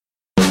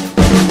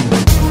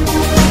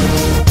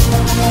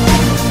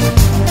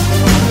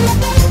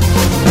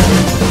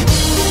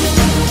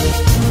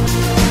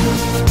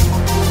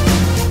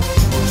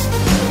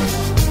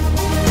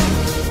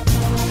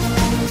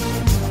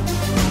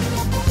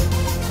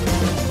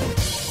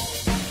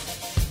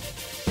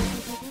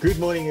Good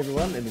morning,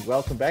 everyone, and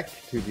welcome back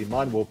to the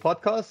Mind War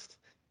podcast,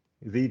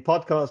 the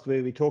podcast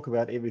where we talk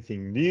about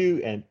everything new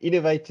and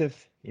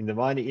innovative in the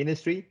mining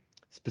industry,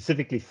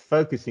 specifically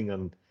focusing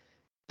on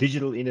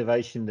digital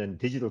innovation and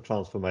digital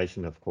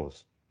transformation, of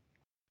course.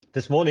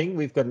 This morning,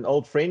 we've got an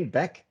old friend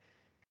back,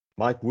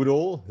 Mike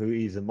Woodall, who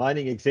is a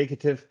mining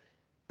executive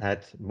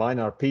at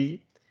MineRP,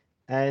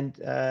 and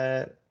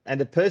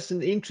a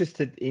person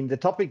interested in the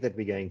topic that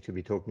we're going to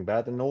be talking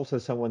about, and also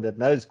someone that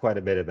knows quite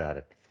a bit about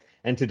it.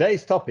 And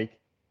today's topic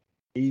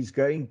is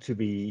going to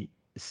be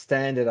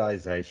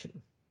standardization.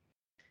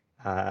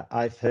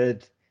 I've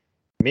heard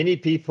many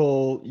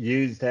people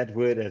use that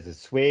word as a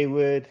swear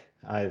word.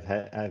 I've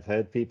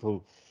heard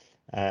people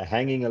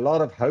hanging a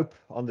lot of hope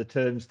on the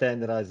term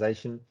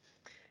standardization.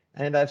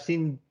 And I've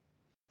seen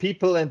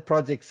people and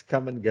projects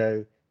come and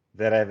go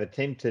that have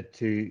attempted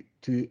to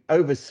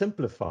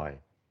oversimplify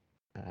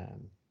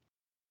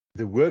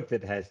the work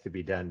that has to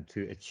be done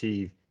to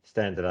achieve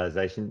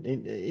standardization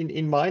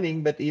in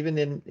mining, but even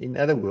in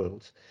other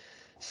worlds.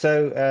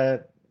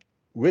 So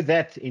with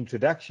that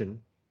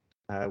introduction,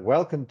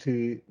 welcome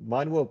to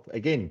Mind War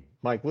again,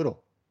 Mike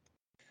Woodall.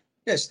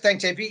 Yes,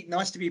 thanks, Epi.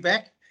 Nice to be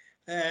back.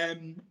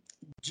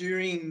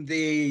 During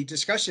the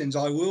discussions,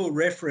 I will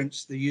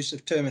reference the use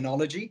of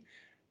terminology.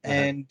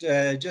 And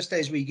just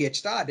as we get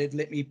started,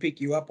 let me pick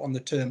you up on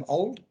the term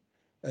old.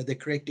 The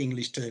correct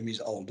English term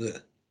is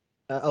older.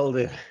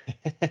 Older.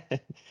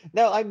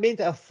 No, I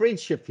meant our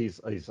friendship is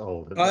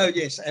older. Oh,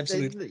 yes,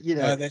 absolutely. You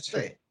know, that's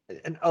fair.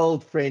 An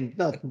old friend,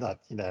 not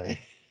you know.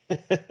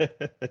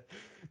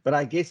 But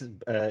I guess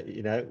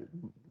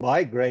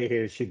my grey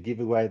hair should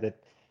give away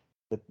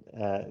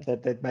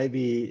that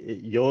maybe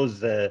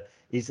yours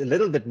is a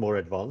little bit more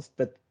advanced,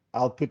 but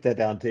I'll put that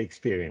down to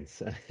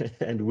experience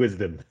and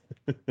wisdom,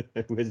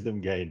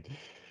 wisdom gained.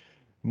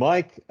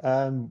 Mike,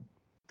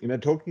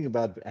 talking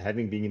about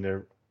having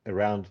been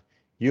around,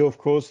 you of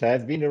course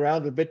have been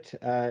around a bit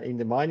in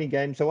the mining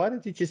game. So why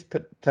don't you just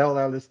tell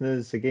our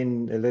listeners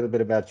again a little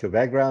bit about your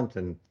background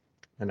and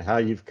how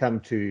you've come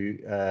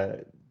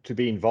to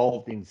be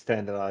involved in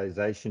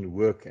standardization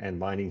work and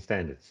mining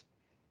standards?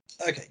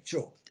 Okay,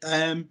 sure.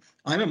 I'm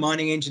a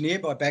mining engineer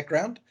by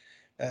background.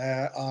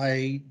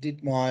 I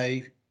did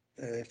my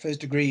first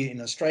degree in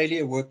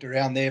Australia, worked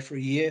around there for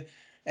a year,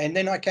 and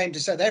then I came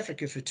to South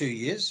Africa for 2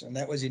 years, and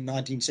that was in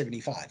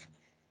 1975.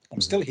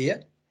 I'm still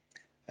here.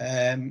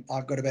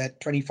 I've got about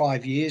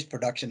 25 years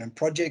production and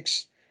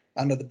projects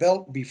under the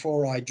belt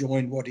before I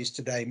joined what is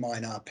today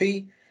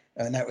MineRP,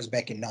 and that was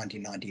back in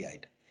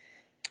 1998.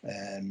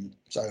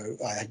 So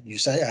you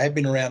say I have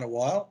been around a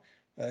while.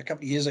 A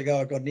couple of years ago,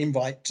 I got an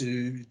invite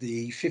to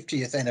the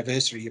 50th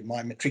anniversary of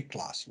my matric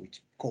class, which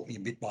caught me a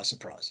bit by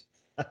surprise.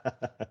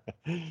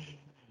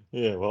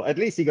 Yeah, well, at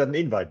least you got an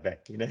invite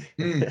back,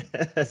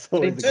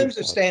 But in terms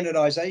of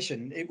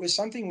standardization, it was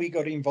something we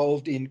got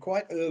involved in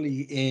quite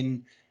early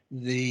in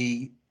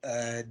the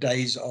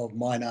days of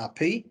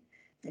MineRP,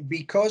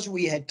 because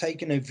we had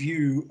taken a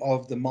view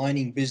of the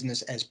mining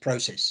business as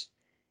process.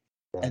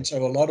 Right. And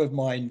so a lot of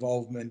my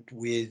involvement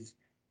with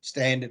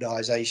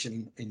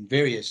standardization in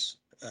various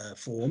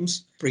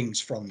forms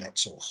brings from that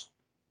source.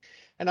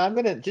 And I'm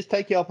going to just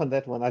take you up on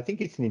that one. I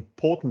think it's an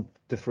important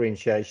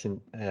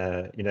differentiation,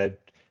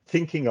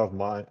 thinking of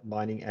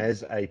mining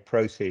as a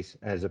process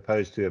as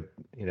opposed to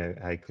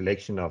a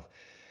collection of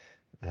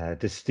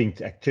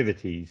distinct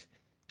activities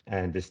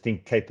and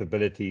distinct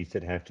capabilities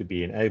that have to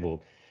be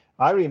enabled.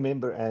 I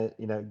remember,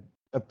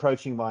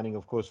 approaching mining,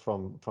 of course,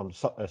 from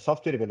a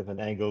software development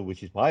angle,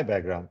 which is my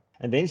background,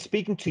 and then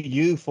speaking to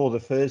you for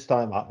the first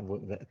time.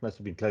 That must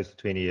have been close to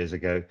 20 years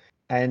ago,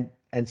 and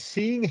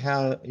seeing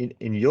how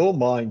in your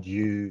mind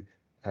you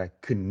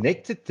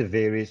connected the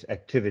various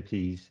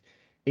activities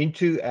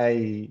into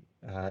a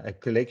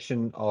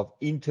collection of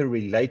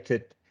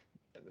interrelated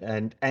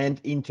and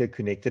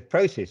interconnected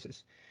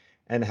processes,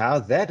 and how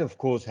that, of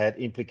course, had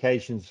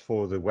implications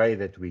for the way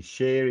that we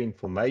share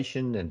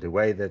information and the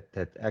way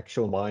that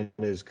actual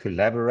miners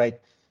collaborate,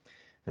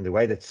 and the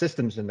way that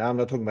systems, and now I'm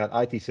not talking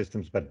about IT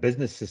systems, but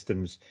business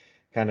systems,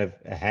 kind of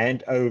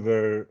hand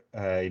over,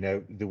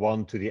 the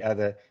one to the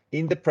other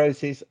in the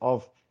process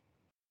of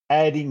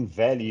adding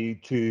value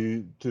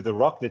to the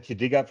rock that you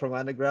dig up from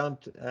underground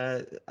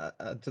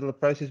until the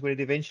process where it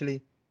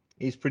eventually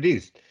is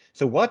produced.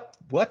 So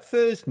what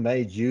first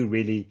made you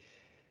really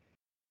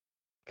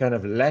kind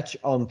of latch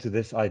on to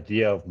this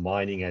idea of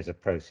mining as a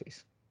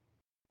process?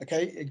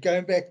 Okay,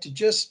 going back to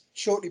just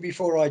shortly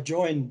before I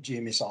joined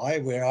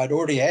GMSI, where I'd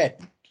already had,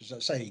 as I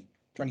say,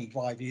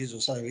 25 years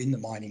or so in the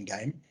mining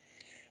game,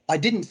 I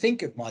didn't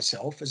think of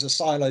myself as a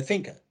silo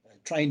thinker.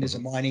 Trained as a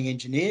mining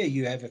engineer,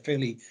 you have a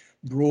fairly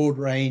broad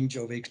range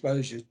of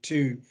exposure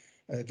to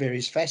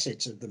various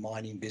facets of the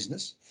mining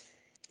business.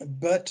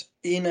 But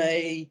in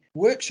a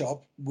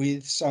workshop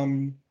with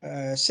some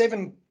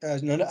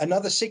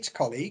another 6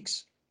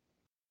 colleagues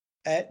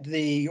at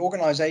the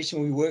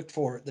organization we worked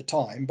for at the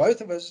time,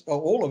 both of us,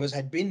 or all of us,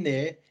 had been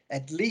there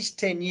at least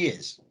 10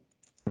 years.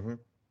 Mm-hmm.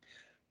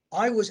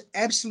 I was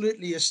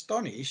absolutely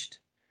astonished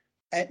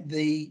at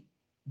the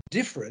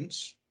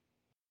difference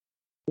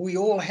we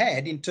all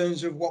had in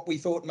terms of what we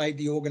thought made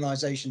the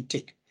organization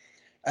tick.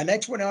 And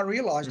that's when I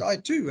realized I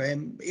too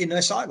am in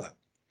a silo.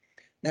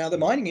 Now, the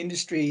mining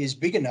industry is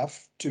big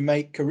enough to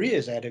make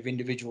careers out of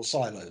individual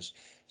silos.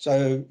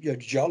 So you're a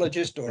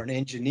geologist or an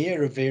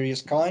engineer of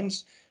various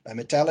kinds, a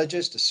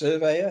metallurgist, a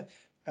surveyor.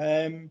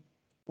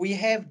 We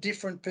have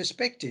different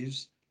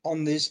perspectives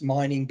on this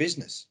mining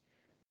business.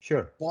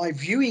 Sure. By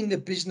viewing the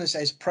business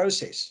as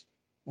process,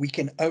 we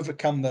can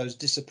overcome those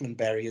discipline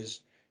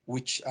barriers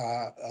which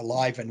are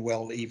alive and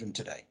well even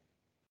today.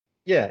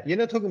 Yeah, you're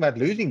not talking about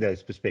losing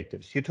those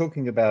perspectives. You're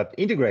talking about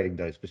integrating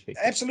those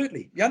perspectives.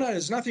 Absolutely. Yeah, no,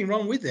 there's nothing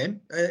wrong with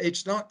them.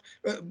 It's not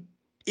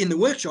in the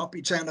workshop.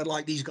 It sounded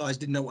like these guys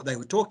didn't know what they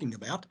were talking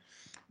about.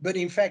 But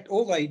in fact,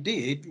 all they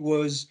did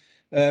was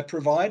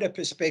provide a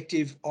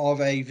perspective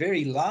of a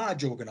very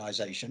large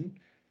organization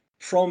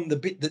from the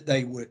bit that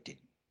they worked in.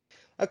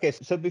 Okay,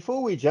 so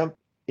before we jump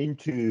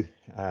into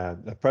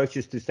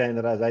approaches to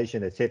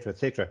standardization, et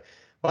cetera,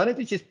 why don't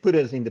you just put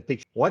us in the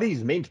picture? What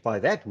is meant by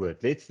that word?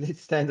 Let's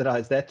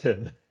standardize that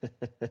term.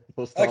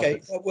 Okay,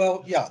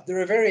 well, yeah,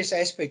 there are various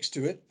aspects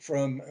to it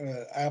from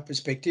our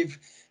perspective.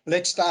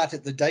 Let's start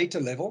at the data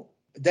level.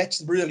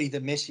 That's really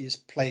the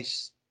messiest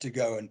place to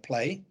go and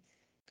play.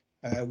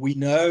 We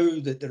know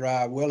that there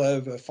are well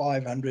over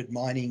 500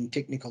 mining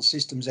technical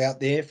systems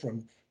out there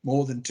from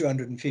more than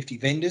 250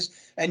 vendors,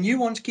 and new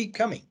ones keep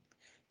coming.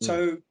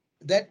 So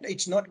that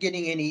it's not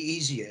getting any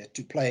easier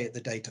to play at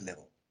the data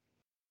level.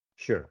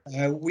 Sure.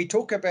 We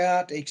talk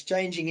about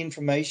exchanging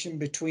information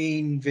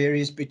between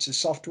various bits of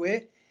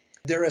software.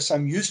 There are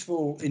some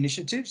useful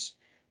initiatives,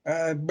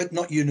 but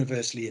not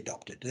universally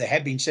adopted. There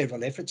have been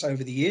several efforts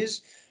over the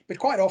years, but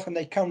quite often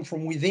they come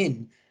from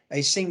within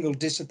a single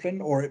discipline,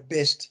 or at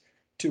best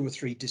 2 or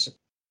 3 disciplines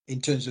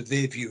in terms of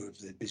their view of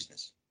the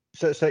business.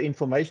 So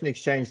information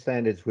exchange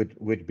standards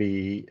would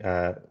be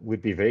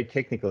very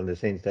technical in the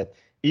sense that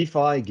if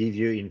I give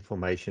you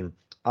information,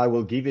 I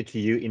will give it to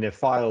you in a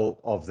file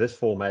of this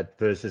format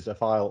versus a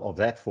file of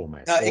that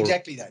format.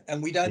 Exactly that.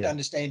 And we don't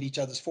understand each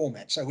other's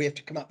format. So we have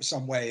to come up with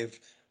some way of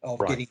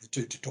getting the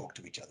two to talk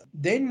to each other.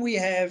 Then we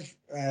have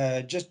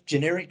just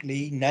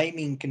generically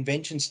naming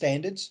convention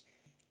standards.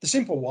 The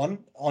simple one,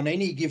 on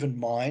any given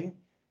mine,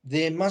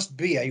 there must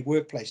be a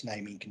workplace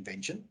naming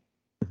convention.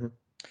 Mm-hmm.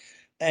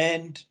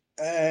 And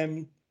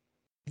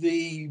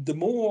the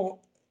more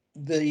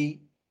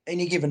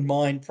any given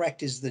mine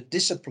practice the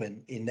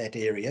discipline in that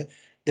area,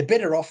 the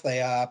better off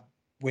they are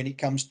when it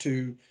comes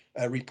to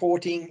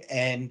reporting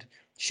and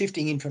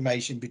shifting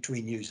information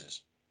between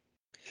users.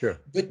 Sure.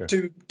 But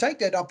to take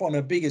that up on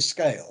a bigger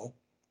scale,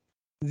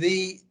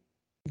 the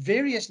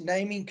various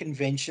naming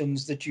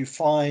conventions that you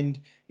find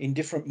in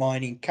different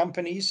mining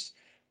companies,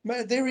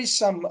 there is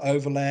some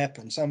overlap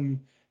and some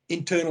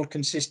internal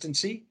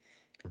consistency,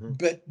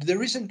 but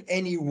there isn't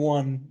any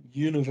one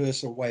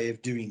universal way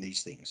of doing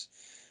these things.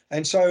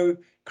 And so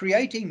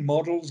creating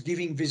models,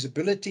 giving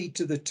visibility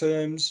to the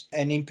terms,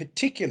 and in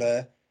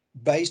particular,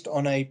 based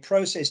on a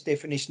process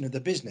definition of the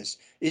business,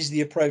 is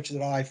the approach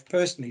that I've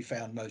personally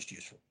found most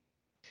useful.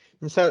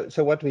 And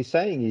so what we're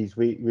saying is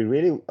we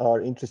really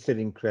are interested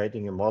in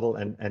creating a model,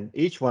 and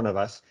each one of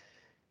us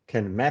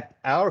can map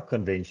our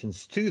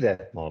conventions to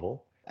that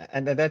model.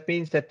 And that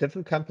means that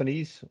different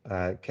companies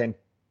can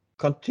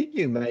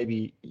continue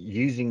maybe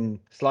using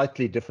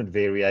slightly different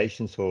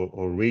variations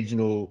or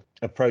regional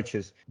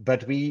approaches,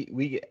 but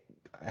we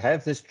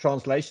have this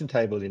translation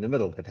table in the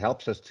middle that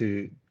helps us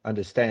to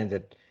understand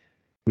that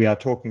we are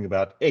talking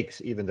about X,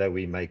 even though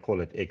we may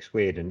call it X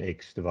squared and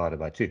X divided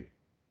by 2.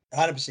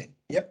 100%.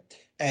 Yep.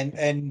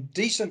 And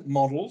decent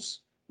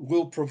models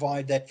will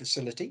provide that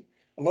facility.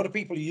 A lot of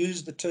people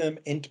use the term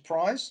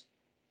enterprise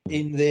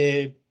in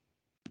their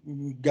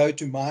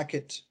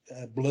go-to-market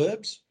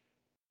blurbs,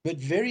 but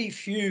very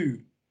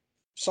few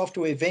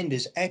software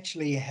vendors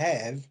actually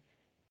have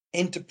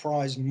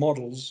enterprise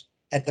models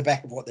at the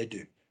back of what they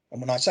do. And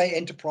when I say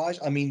enterprise,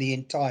 I mean the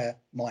entire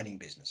mining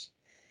business.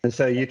 And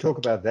so you talk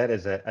about that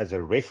as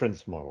a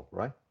reference model,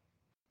 right?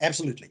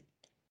 Absolutely.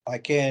 I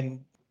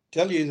can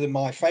tell you that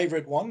my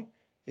favorite one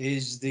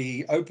is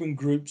the Open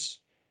Group's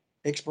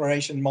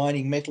Exploration,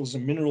 Mining, Metals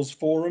and Minerals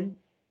Forum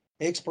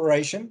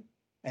Exploration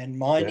and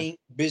Mining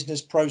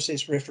Business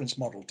Process Reference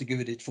Model, to give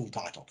it its full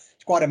title.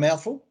 It's quite a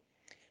mouthful,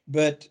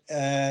 but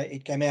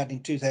it came out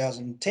in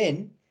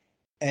 2010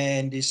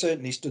 and it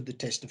certainly stood the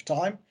test of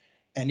time.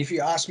 And if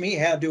you ask me,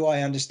 how do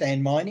I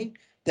understand mining?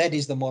 That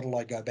is the model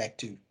I go back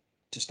to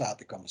start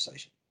the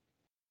conversation.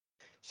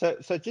 So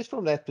just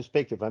from that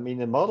perspective, I mean,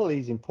 the model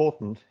is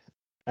important,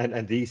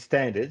 and these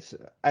standards,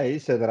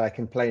 so that I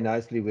can play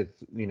nicely with,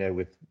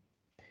 with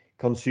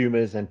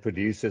consumers and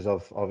producers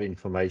of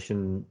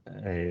information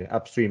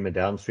upstream and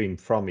downstream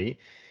from me.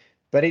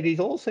 But it is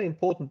also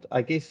important,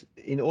 I guess,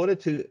 in order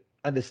to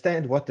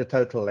understand what the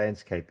total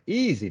landscape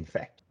is, in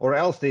fact, or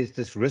else there's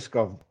this risk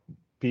of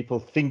people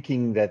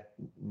thinking that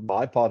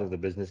my part of the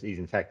business is,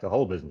 in fact, the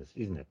whole business,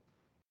 isn't it?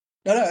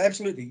 No,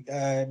 absolutely.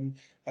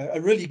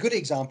 A really good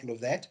example of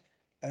that,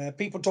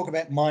 people talk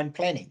about mine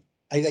planning.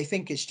 They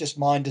think it's just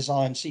mine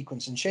design,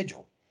 sequence, and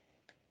schedule.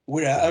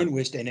 We're our own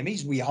worst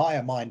enemies. We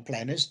hire mine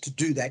planners to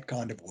do that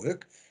kind of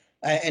work,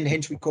 and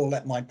hence we call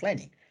that mine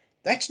planning.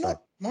 That's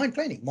not mine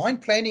planning. Mine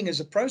planning as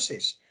a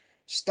process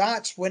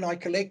starts when I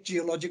collect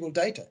geological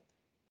data,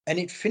 and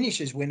it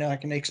finishes when I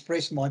can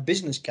express my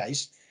business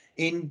case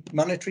in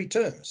monetary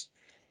terms.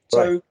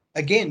 So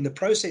again, the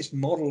process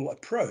model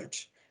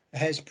approach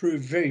has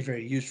proved very,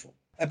 very useful.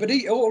 But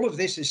all of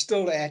this is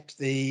still at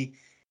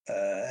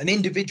an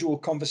individual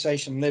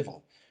conversation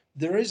level.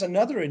 There is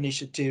another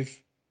initiative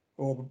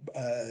or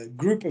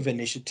group of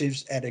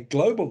initiatives at a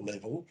global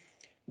level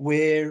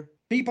where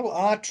people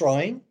are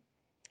trying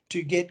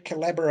to get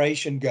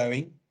collaboration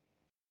going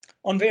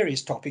on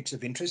various topics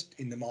of interest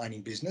in the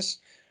mining business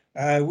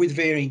with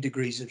varying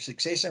degrees of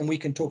success. And we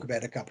can talk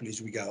about a couple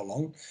as we go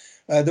along.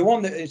 The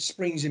one that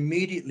springs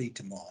immediately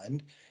to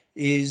mind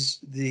is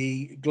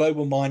the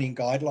Global Mining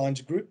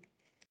Guidelines Group,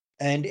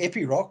 and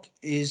Epiroc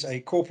is a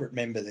corporate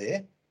member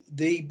there.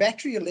 The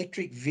battery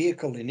electric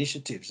vehicle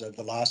initiatives over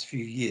the last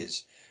few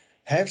years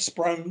have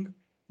sprung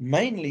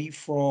mainly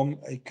from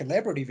a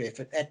collaborative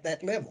effort at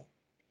that level.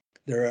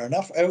 There are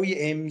enough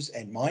OEMs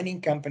and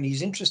mining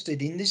companies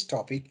interested in this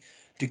topic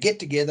to get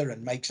together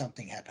and make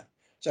something happen.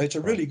 So it's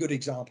a really good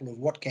example of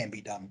what can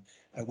be done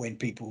when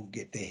people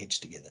get their heads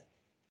together.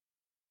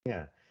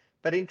 Yeah,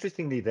 but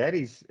interestingly, that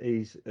is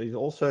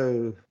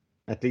also,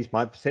 at least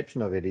my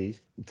perception of it,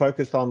 is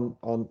focused on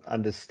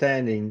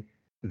understanding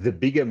the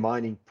bigger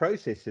mining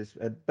processes,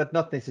 but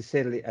not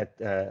necessarily at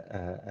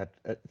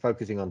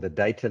focusing on the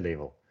data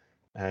level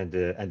and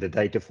the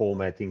data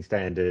formatting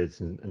standards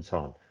and so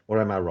on. Or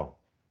am I wrong?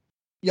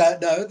 Yeah,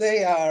 no,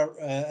 they are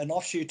an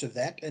offshoot of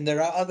that, and there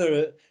are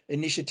other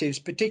initiatives,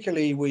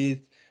 particularly with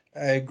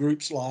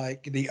groups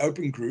like the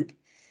Open Group,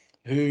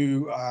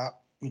 who are,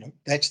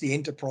 that's the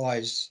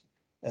enterprise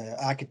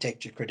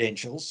architecture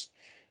credentials.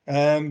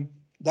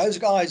 Those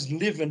guys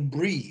live and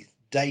breathe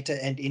data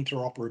and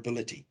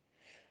interoperability.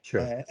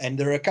 Sure. And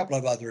there are a couple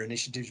of other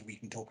initiatives we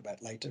can talk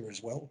about later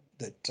as well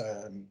that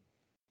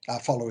are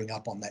following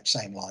up on that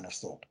same line of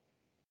thought.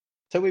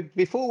 So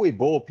before we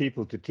bore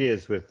people to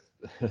tears with,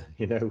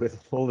 with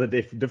all the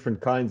different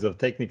kinds of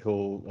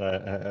technical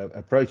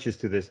approaches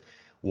to this,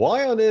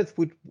 why on earth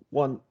would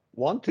one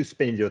want to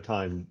spend your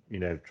time,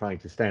 trying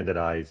to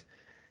standardize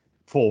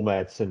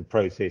formats and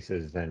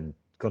processes and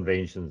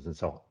conventions and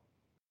so on?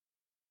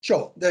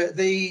 Sure.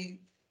 The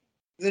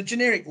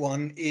generic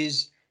one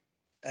is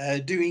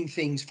doing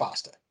things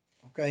faster.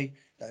 Okay.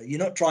 You're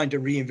not trying to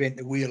reinvent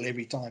the wheel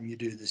every time you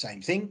do the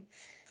same thing.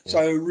 Yeah.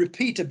 So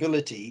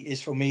repeatability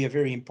is for me a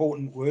very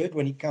important word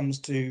when it comes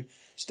to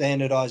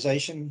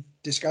standardization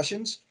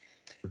discussions.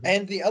 Mm-hmm.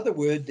 And the other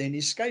word then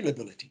is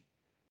scalability,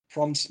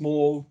 from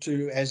small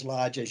to as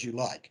large as you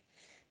like.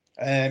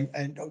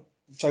 And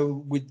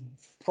so with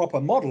proper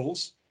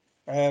models,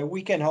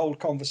 we can hold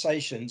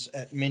conversations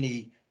at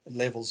many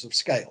levels of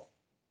scale.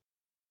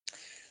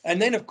 And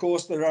then, of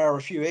course, there are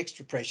a few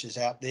extra pressures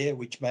out there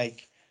which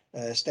make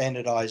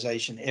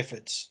standardization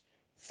efforts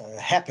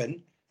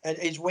happen. And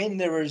it's when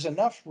there is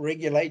enough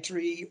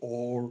regulatory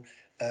or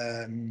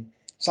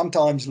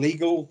sometimes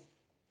legal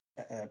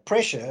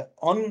pressure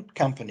on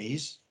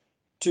companies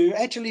to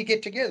actually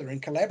get together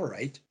and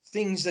collaborate,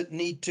 things that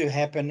need to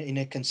happen in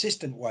a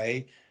consistent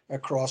way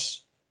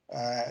across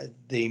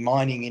the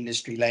mining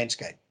industry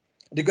landscape.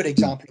 The good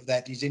example of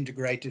that is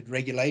integrated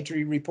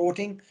regulatory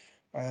reporting.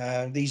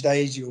 These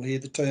days, you'll hear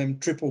the term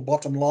triple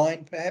bottom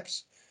line,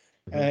 perhaps.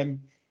 Mm-hmm.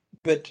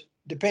 But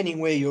depending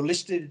where you're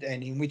listed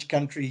and in which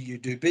country you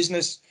do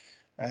business,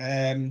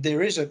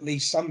 there is at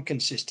least some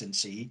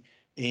consistency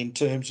in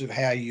terms of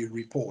how you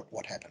report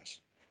what happens.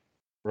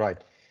 Right.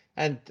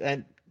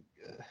 And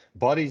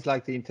bodies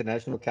like the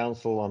International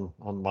Council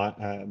on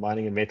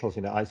Mining and Metals,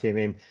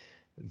 ICMM,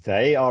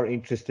 they are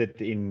interested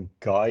in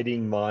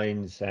guiding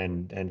mines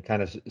and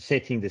kind of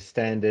setting the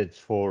standards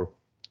for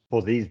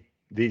these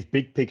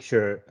big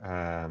picture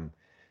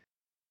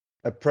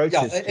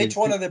approaches. Yeah, it's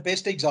one of the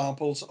best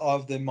examples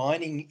of the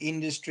mining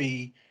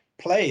industry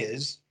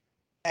players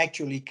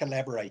actually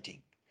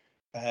collaborating.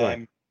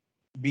 Right.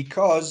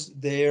 Because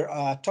there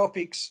are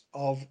topics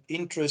of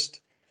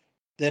interest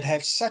that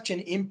have such an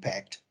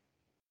impact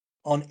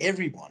on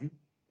everyone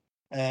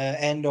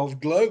and of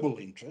global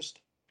interest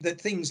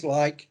that things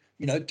like,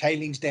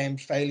 tailings dam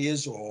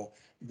failures or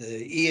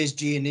the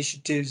ESG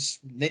initiatives,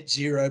 net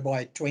zero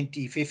by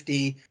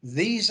 2050,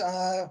 these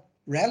are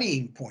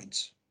rallying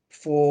points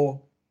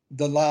for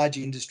the large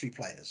industry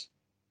players.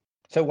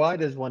 So why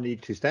does one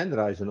need to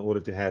standardize in order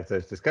to have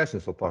those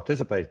discussions or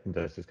participate in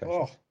those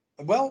discussions?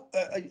 Oh, well,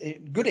 a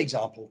good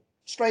example,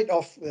 straight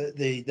off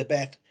the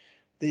bat,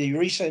 the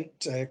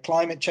recent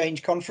climate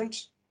change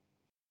conference.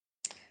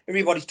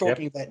 Everybody's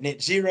talking about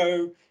net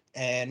zero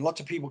and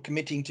lots of people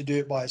committing to do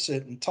it by a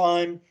certain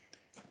time.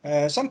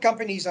 Some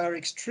companies are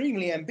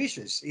extremely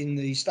ambitious in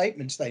the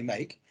statements they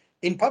make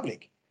in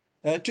public,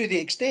 to the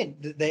extent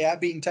that they are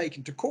being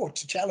taken to court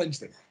to challenge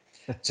them.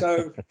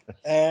 So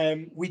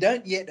we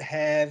don't yet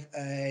have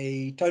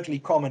a totally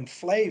common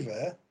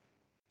flavor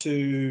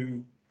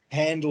to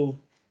handle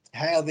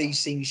how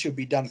these things should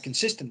be done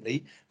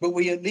consistently, but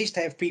we at least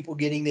have people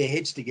getting their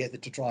heads together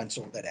to try and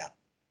sort that out.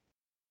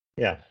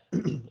 Yeah.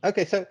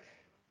 Okay. So,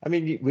 I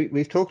mean,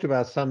 we've talked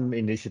about some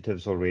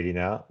initiatives already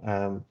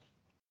now.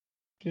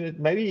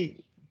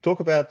 Maybe talk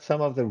about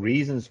some of the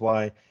reasons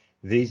why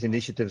these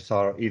initiatives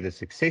are either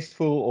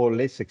successful or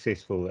less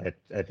successful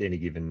at any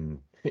given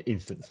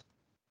instance.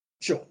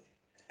 Sure.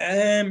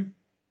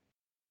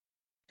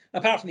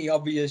 Apart from the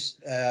obvious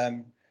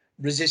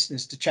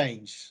resistance to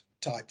change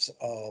types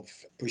of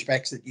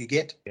pushbacks that you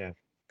get. Yeah.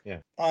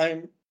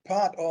 I'm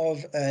part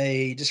of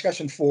a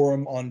discussion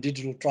forum on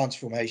digital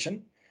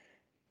transformation,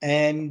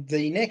 and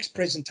the next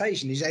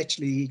presentation is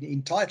actually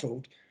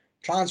entitled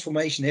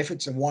Transformation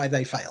Efforts and Why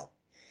They Fail.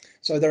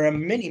 So there are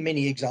many,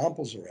 many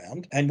examples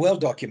around and well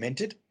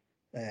documented.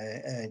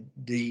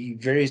 The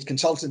various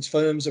consultants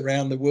firms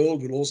around the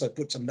world will also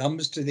put some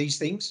numbers to these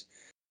things.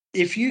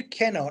 If you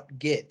cannot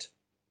get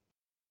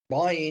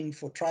buy-in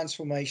for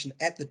transformation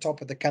at the top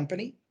of the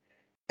company,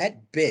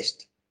 at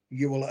best,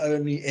 you will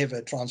only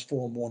ever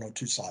transform one or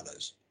two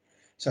silos.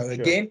 So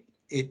again,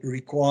 it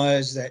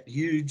requires that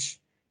huge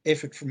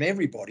effort from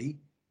everybody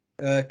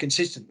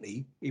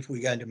consistently if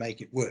we're going to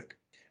make it work.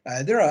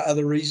 There are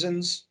other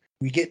reasons.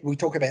 We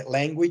talk about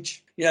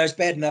language. It's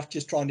bad enough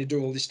just trying to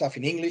do all this stuff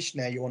in English.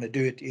 Now you want to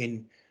do it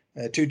in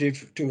two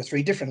or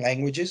three different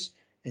languages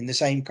in the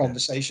same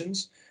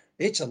conversations.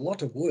 It's a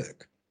lot of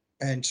work.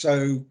 And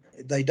so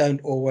they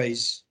don't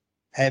always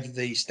have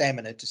the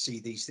stamina to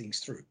see these things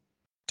through.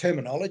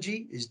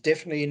 Terminology is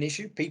definitely an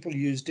issue. People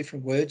use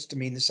different words to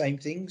mean the same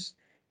things,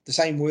 the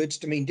same words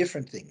to mean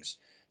different things.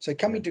 So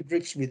coming to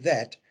grips with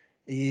that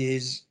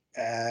is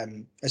a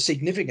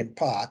significant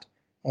part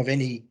of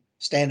any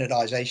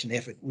standardization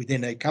effort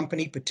within a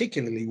company,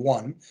 particularly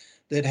one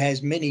that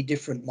has many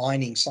different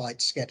mining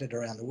sites scattered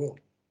around the world.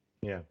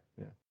 Yeah.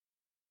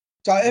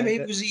 So, I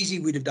mean, it was easy.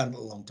 We'd have done it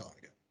a long time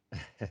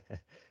ago.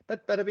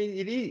 But I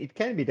mean, it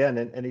can be done,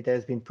 and it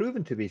has been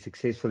proven to be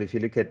successful if you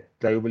look at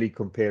globally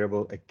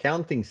comparable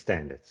accounting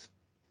standards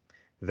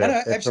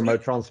that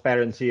promote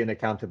transparency and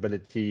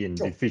accountability and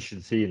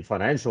efficiency in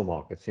financial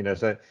markets.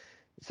 So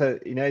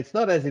it's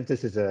not as if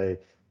this is a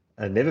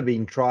never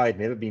been tried,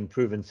 never been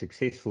proven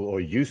successful or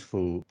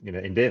useful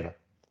endeavor.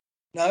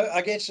 No,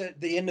 I guess at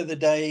the end of the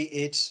day,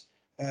 it's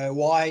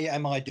why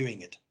am I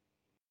doing it?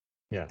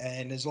 Yeah.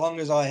 And as long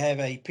as I have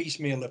a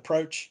piecemeal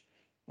approach,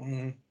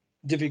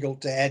 difficult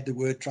to add the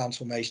word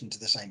transformation to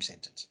the same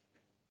sentence.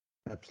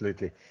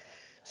 Absolutely.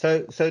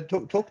 So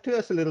talk to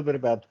us a little bit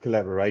about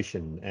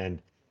collaboration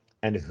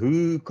and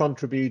who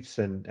contributes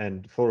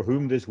and for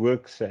whom this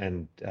works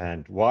and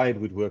why it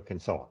would work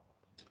and so on.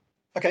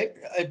 Okay,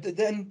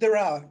 then there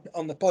are,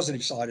 on the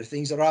positive side of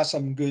things, there are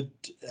some good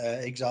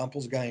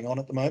examples going on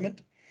at the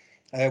moment.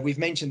 We've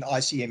mentioned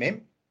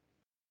ICMM.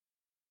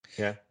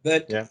 Yeah.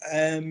 But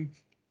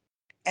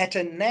at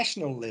a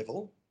national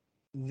level,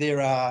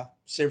 there are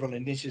several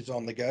initiatives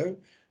on the go,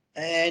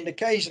 and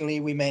occasionally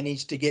we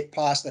manage to get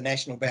past the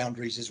national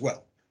boundaries as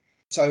well.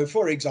 So,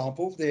 for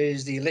example,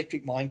 there's the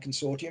Electric Mine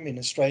Consortium in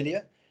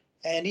Australia,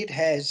 and it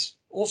has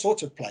all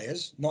sorts of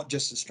players, not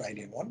just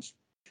Australian ones.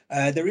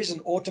 There is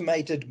an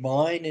automated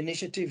mine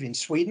initiative in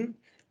Sweden.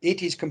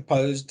 It is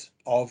composed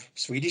of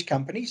Swedish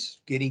companies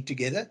getting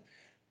together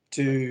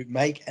to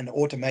make an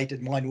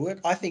automated mine work.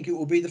 I think it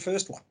will be the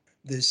first one.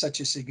 There's such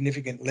a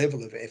significant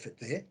level of effort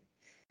there.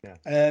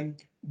 Yeah.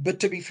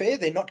 But to be fair,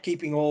 they're not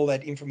keeping all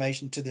that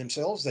information to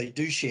themselves. They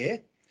do share.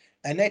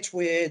 And that's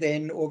where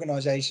then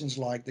organizations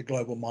like the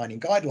Global Mining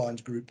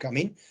Guidelines Group come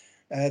in.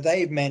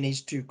 They've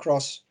managed to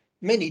cross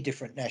many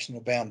different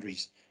national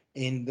boundaries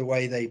in the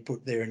way they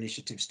put their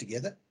initiatives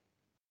together.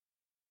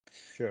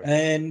 Sure.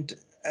 And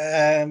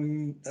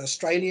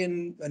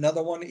Australian,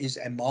 another one is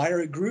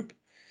Amira Group.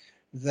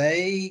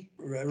 They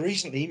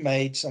recently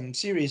made some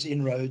serious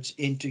inroads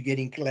into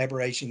getting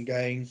collaboration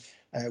going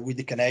with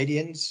the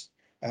Canadians,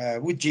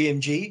 with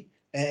GMG,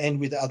 and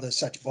with other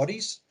such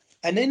bodies.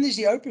 And then there's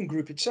the Open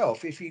Group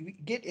itself. If you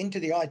get into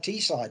the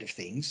IT side of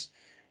things,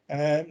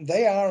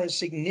 they are a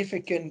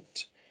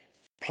significant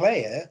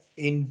player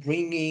in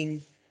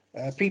bringing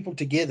people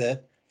together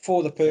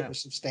for the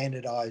purpose of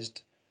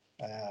standardized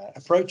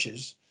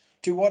approaches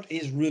to what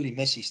is really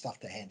messy stuff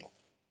to handle.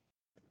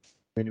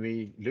 When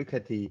we look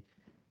at the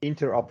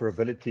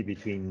interoperability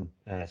between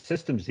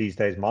systems these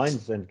days,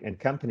 mines and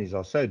companies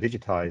are so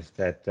digitized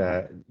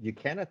that you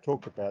cannot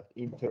talk about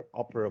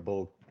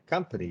interoperable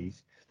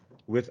companies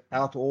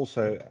without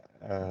also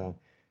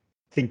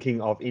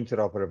thinking of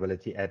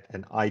interoperability at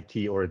an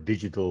IT or a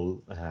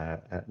digital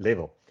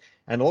level.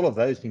 And all of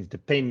those things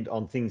depend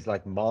on things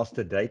like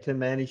master data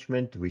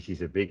management, which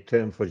is a big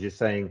term for just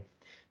saying,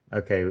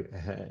 okay,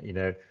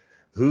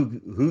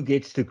 who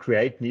gets to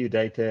create new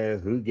data,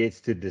 who gets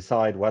to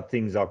decide what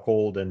things are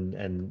called,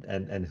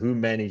 and who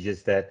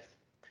manages that.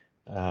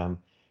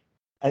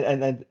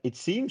 And it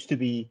seems to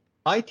be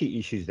IT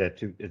issues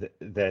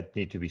that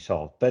need to be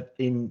solved. But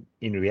in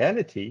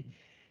reality,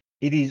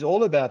 it is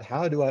all about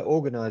how do I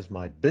organize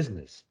my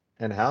business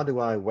and how do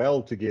I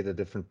weld together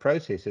different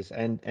processes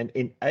and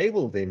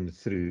enable them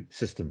through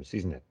systems,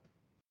 isn't it?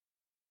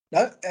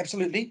 No,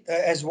 absolutely.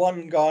 As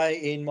one guy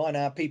in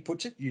MineRP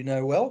puts it, you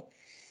know well,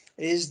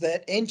 is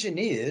that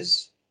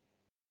engineers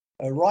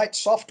write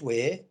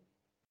software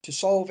to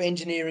solve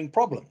engineering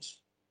problems,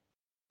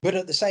 but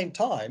at the same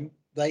time,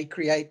 they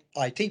create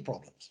IT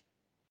problems.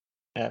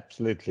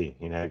 Absolutely.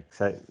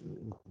 So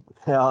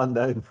they are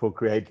known for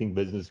creating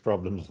business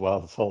problems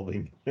while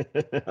solving,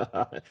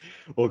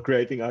 or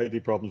creating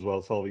IT problems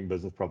while solving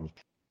business problems.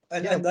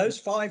 And those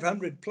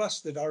 500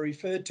 plus that I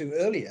referred to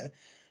earlier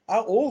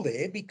are all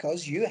there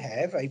because you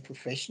have a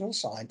professional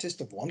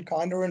scientist of one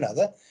kind or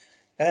another,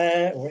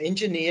 or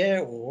engineer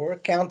or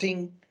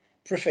accounting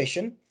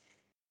profession.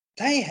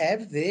 They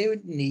have their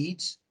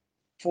needs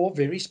for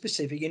very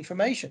specific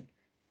information,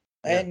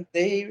 and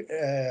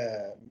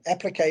their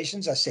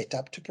applications are set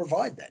up to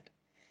provide that.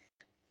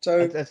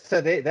 So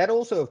that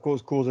also, of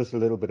course, causes a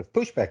little bit of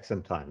pushback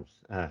sometimes,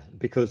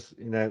 because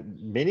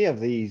many of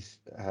these,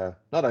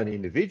 not only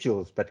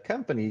individuals but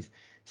companies,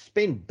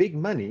 spend big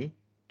money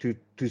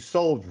to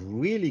solve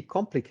really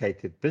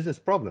complicated business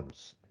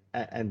problems,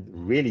 and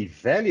really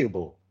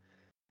valuable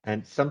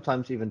and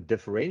sometimes even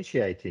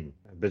differentiating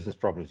business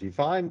problems. If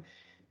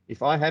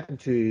I happen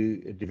to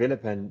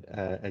develop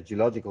a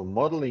geological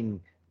modeling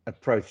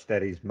approach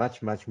that is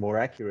much more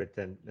accurate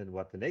than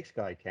what the next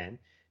guy can,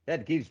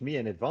 that gives me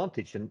an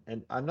advantage, and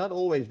I'm not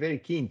always very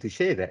keen to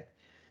share that.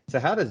 So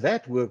how does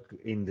that work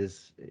in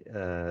this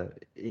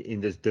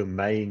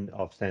domain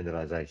of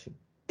standardization?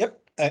 Yep,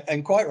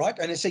 and quite right,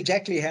 and it's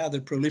exactly how the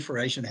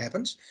proliferation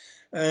happens.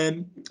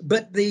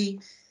 But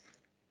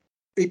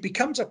it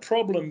becomes a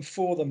problem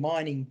for the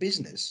mining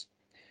business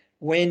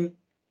when,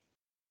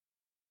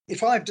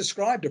 if I've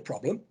described a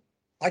problem,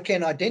 I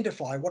can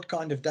identify what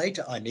kind of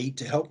data I need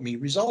to help me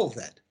resolve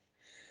that.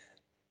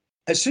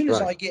 As soon as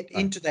I get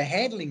into the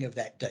handling of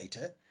that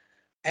data,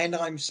 and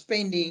I'm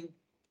spending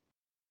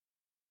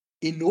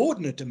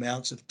inordinate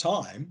amounts of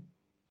time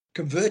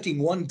converting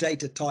one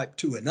data type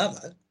to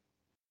another,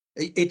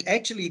 it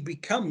actually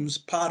becomes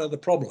part of the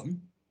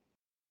problem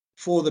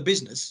for the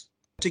business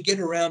to get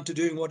around to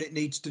doing what it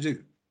needs to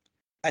do.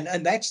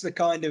 And that's the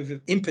kind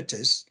of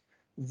impetus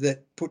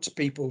that puts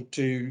people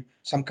to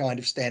some kind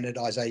of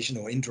standardization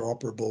or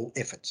interoperable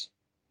efforts.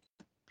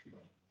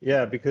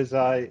 Yeah, because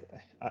I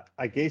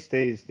guess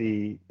there's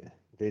the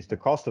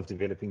cost of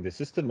developing the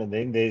system, and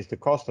then there's the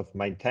cost of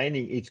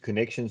maintaining its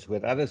connections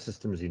with other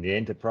systems in the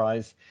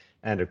enterprise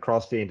and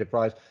across the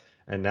enterprise.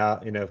 And now,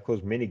 of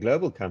course, many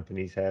global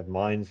companies have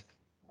mines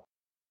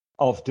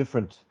of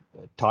different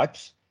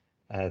types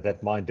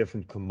that mine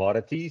different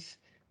commodities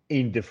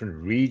in different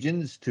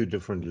regions, to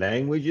different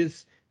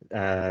languages,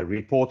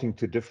 reporting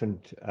to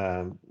different,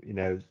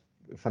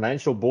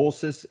 financial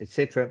bourses,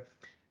 etc.,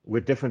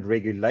 with different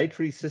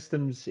regulatory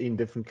systems in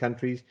different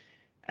countries.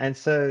 And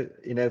so,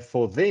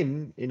 for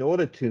them, in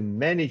order to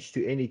manage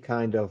to any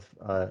kind of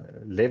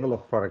level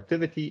of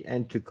productivity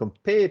and to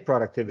compare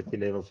productivity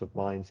levels of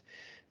mines,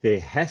 there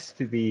has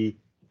to be,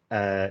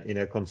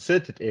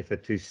 concerted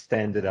effort to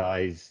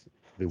standardize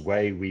the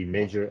way we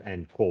measure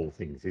and call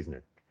things, isn't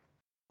it?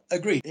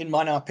 Agreed. In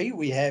MineRP,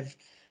 we have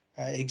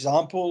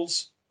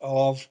examples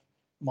of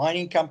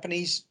mining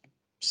companies,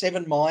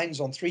 7 mines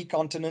on 3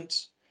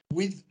 continents,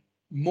 with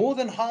more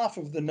than half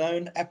of the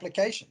known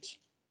applications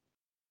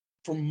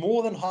from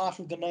more than half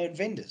of the known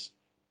vendors.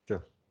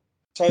 Sure.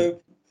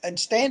 So, and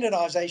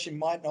standardization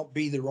might not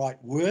be the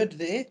right word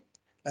there.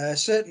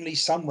 Certainly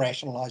some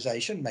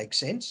rationalization makes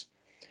sense.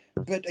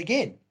 But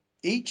again,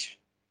 each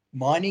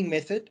mining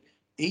method,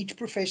 each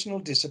professional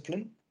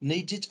discipline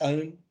needs its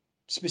own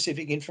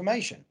specific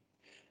information.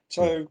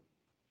 So,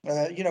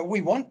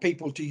 we want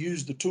people to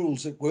use the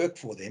tools that work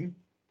for them.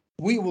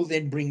 We will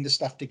then bring the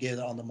stuff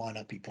together on the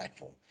MineRP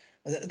platform.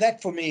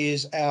 That for me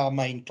is our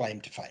main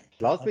claim to fame.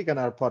 Last week on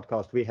our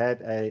podcast, we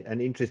had an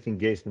interesting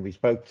guest, and we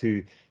spoke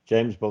to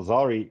James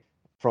Balzari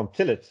from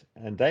Tillit,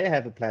 and they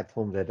have a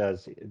platform that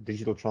does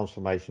digital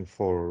transformation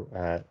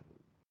for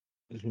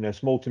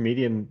small to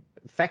medium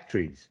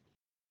factories.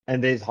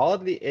 And there's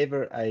hardly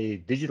ever a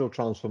digital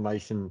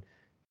transformation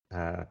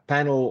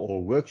panel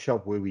or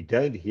workshop where we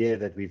don't hear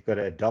that we've got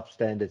to adopt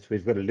standards,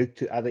 we've got to look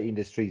to other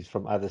industries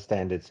from other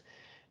standards.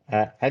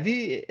 Have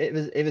you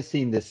ever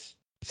seen this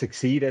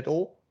succeed at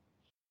all?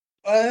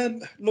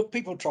 Look,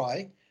 people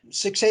try.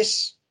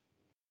 Success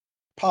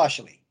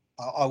partially,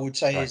 I would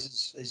say, right,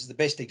 is the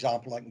best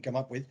example I can come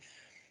up with.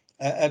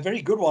 A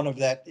very good one of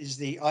that is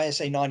the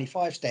ISA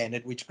 95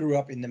 standard, which grew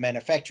up in the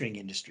manufacturing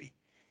industry.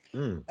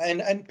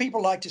 And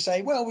people like to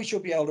say, well, we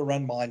should be able to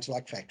run mines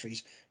like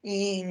factories.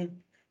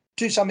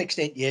 To some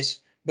extent, yes,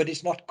 but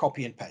it's not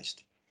copy and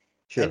paste.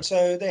 Sure. And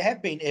so there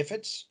have been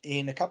efforts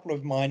in a couple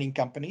of mining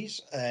companies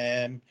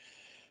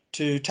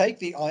to take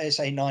the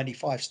ISA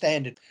 95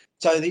 standard.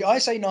 So the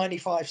ISA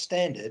 95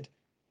 standard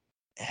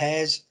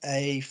has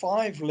a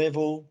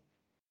 5-level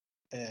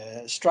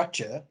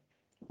structure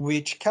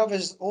which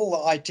covers all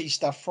the IT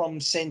stuff from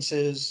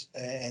sensors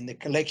and the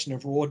collection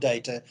of raw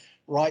data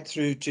right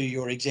through to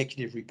your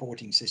executive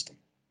reporting system.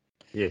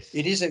 Yes.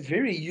 It is a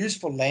very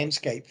useful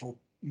landscape for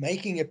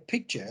making a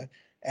picture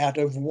out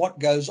of what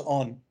goes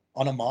on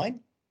a mine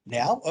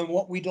now and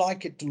what we'd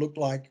like it to look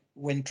like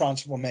when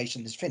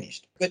transformation is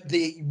finished. But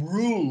the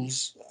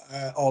rules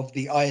of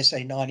the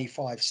ISA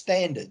 95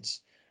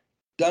 standards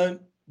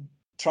don't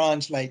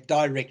translate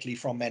directly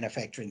from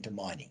manufacturing to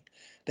mining.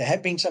 There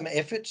have been some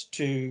efforts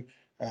to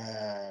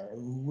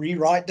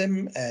rewrite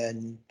them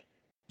and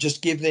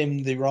just give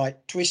them the right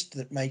twist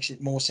that makes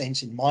it more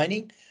sense in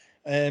mining.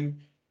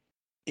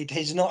 It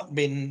has not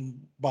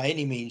been by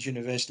any means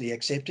universally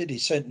accepted.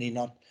 It's certainly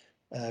not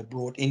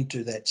brought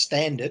into that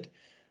standard,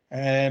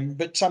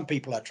 but some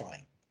people are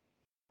trying,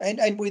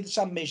 and with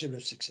some measure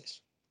of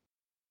success.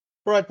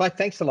 All right, Mike,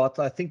 thanks a lot.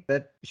 I think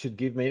that should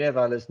give many of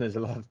our listeners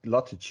a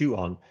lot to chew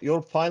on.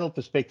 Your final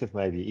perspective,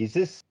 maybe, is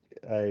this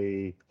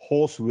a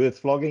horse worth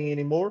flogging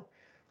anymore,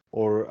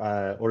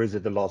 or is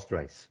it the lost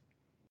race?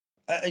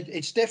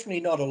 It's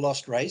definitely not a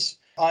lost race.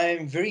 I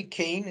am very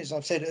keen, as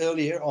I've said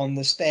earlier, on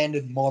the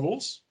standard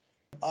models.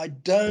 I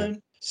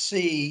don't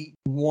see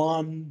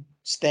one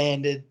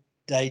standard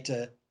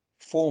data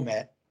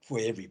format for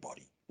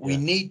everybody. We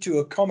need to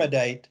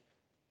accommodate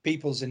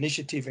people's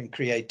initiative and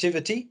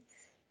creativity,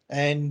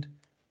 and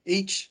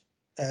each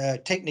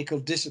technical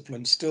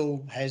discipline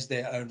still has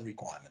their own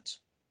requirements.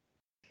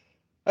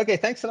 Okay,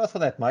 thanks a lot for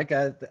that, Mike.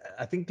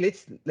 I think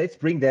let's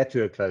bring that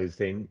to a close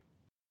then.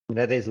 You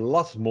know, there's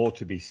lots more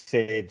to be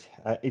said.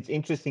 It's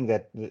interesting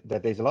that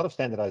there's a lot of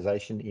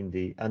standardization in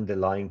the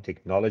underlying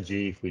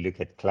technology. If we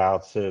look at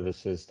cloud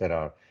services that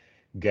are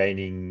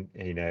gaining,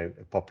 you know,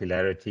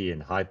 popularity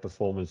and high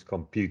performance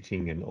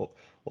computing and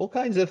all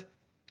kinds of,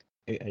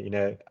 you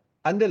know,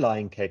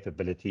 underlying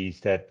capabilities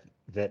that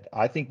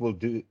I think will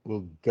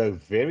go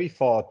very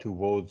far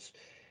towards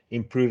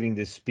improving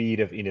the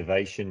speed of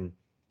innovation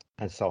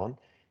and so on.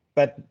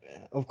 But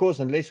of course,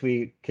 unless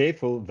we're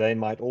careful, they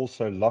might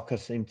also lock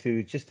us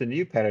into just a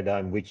new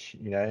paradigm, which,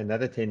 you know,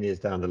 another 10 years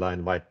down the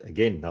line might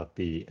again not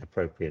be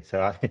appropriate.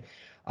 So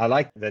I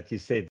like that you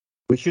said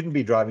we shouldn't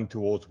be driving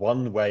towards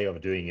one way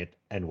of doing it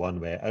and one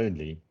way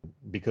only,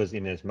 because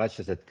in as much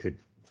as it could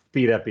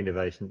speed up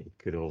innovation, it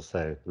could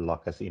also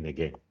lock us in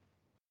again.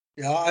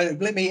 Yeah,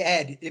 let me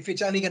add, if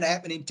it's only going to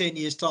happen in 10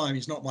 years' time,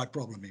 it's not my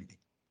problem, Impy.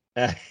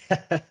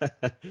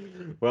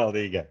 Well,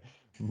 there you go.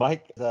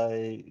 Mike,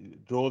 I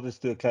draw this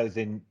to a close.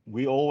 In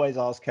we always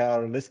ask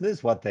our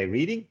listeners what they're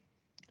reading.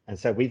 And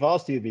so we've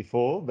asked you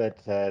before, but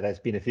that's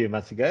been a few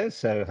months ago.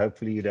 So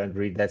hopefully you don't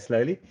read that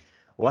slowly.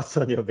 What's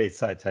on your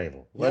bedside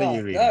table? What are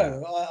you reading?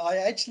 No, I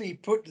actually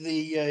put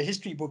the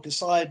history book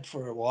aside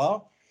for a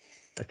while.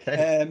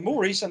 Okay.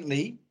 More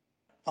recently,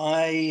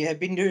 I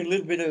have been doing a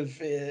little bit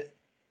of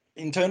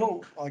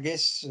internal, I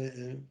guess,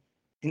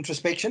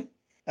 introspection.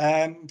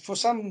 For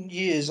some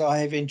years, I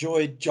have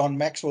enjoyed John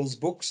Maxwell's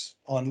books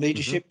on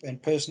leadership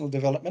and personal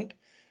development.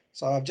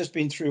 So I've just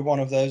been through one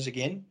of those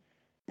again.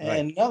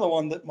 And another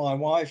one that my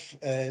wife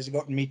has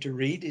gotten me to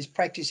read is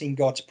Practicing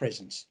God's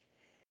Presence.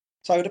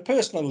 So at a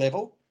personal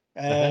level,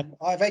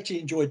 I've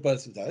actually enjoyed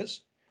both of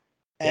those.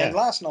 And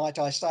last night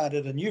I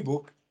started a new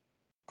book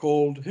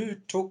called Who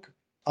Took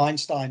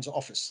Einstein's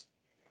Office?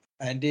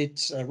 And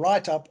it's a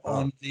write-up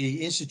on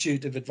the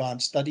Institute of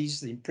Advanced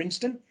Studies in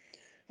Princeton,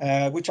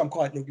 which I'm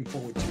quite looking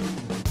forward to.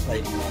 I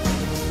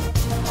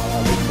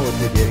look forward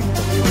to hearing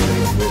from you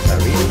with our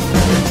reading.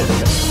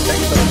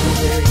 Thanks so much for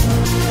sharing.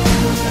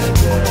 And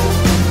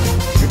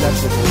good luck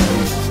with the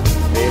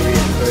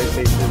various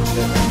processes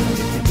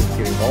that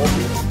you're involved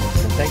in.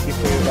 And thank you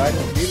for your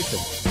guidance and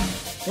leadership.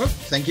 Well,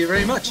 thank you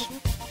very much.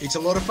 It's a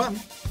lot of fun.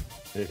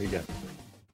 There you go.